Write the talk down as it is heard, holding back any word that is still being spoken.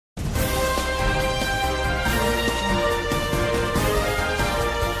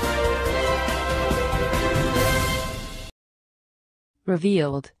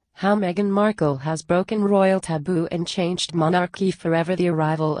revealed how Meghan Markle has broken royal taboo and changed monarchy forever. The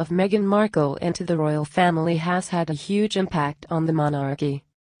arrival of Meghan Markle into the royal family has had a huge impact on the monarchy.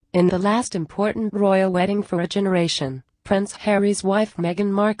 In the last important royal wedding for a generation, Prince Harry's wife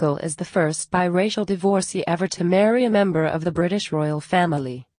Meghan Markle is the first biracial divorcee ever to marry a member of the British royal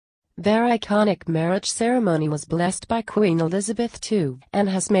family. Their iconic marriage ceremony was blessed by Queen Elizabeth II and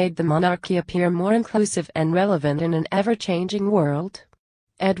has made the monarchy appear more inclusive and relevant in an ever-changing world.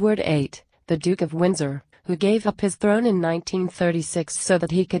 Edward VIII, the Duke of Windsor, who gave up his throne in 1936 so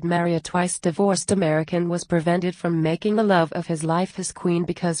that he could marry a twice-divorced American, was prevented from making the love of his life his queen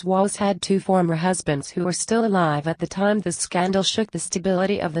because Wallis had two former husbands who were still alive at the time the scandal shook the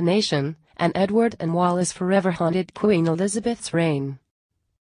stability of the nation, and Edward and Wallis forever haunted Queen Elizabeth's reign.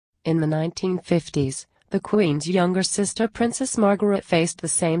 In the 1950s, the Queen's younger sister Princess Margaret faced the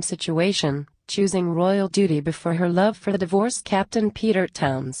same situation, choosing royal duty before her love for the divorced Captain Peter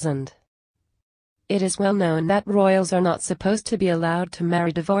Townsend. It is well known that royals are not supposed to be allowed to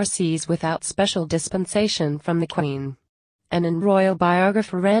marry divorcees without special dispensation from the Queen. And in royal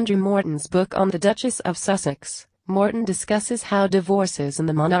biographer Andrew Morton's book on the Duchess of Sussex, Morton discusses how divorces in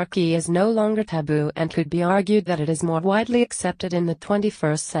the monarchy is no longer taboo and could be argued that it is more widely accepted in the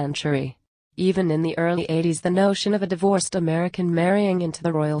 21st century. Even in the early 80s, the notion of a divorced American marrying into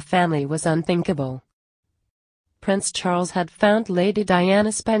the royal family was unthinkable. Prince Charles had found Lady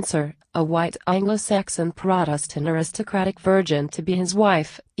Diana Spencer, a white Anglo-Saxon Protestant aristocratic virgin, to be his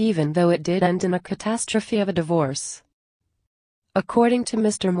wife, even though it did end in a catastrophe of a divorce. According to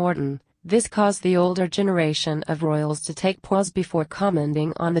Mr. Morton, this caused the older generation of royals to take pause before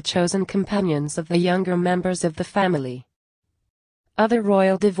commenting on the chosen companions of the younger members of the family. Other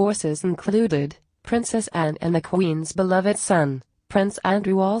royal divorces included Princess Anne and the Queen's beloved son, Prince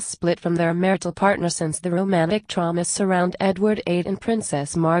Andrew, all split from their marital partner since the romantic trauma surround Edward VIII and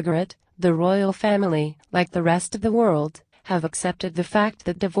Princess Margaret. The royal family, like the rest of the world, have accepted the fact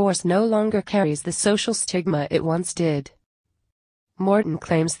that divorce no longer carries the social stigma it once did. Morton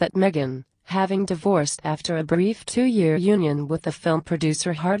claims that Meghan, having divorced after a brief 2-year union with the film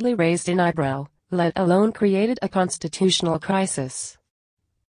producer, hardly raised an eyebrow, let alone created a constitutional crisis.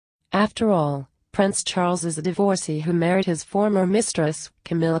 After all, Prince Charles is a divorcee who married his former mistress,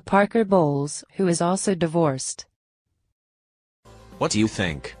 Camilla Parker Bowles, who is also divorced. What do you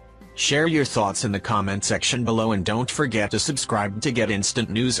think? Share your thoughts in the comment section below and don't forget to subscribe to get instant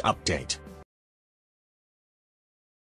news update.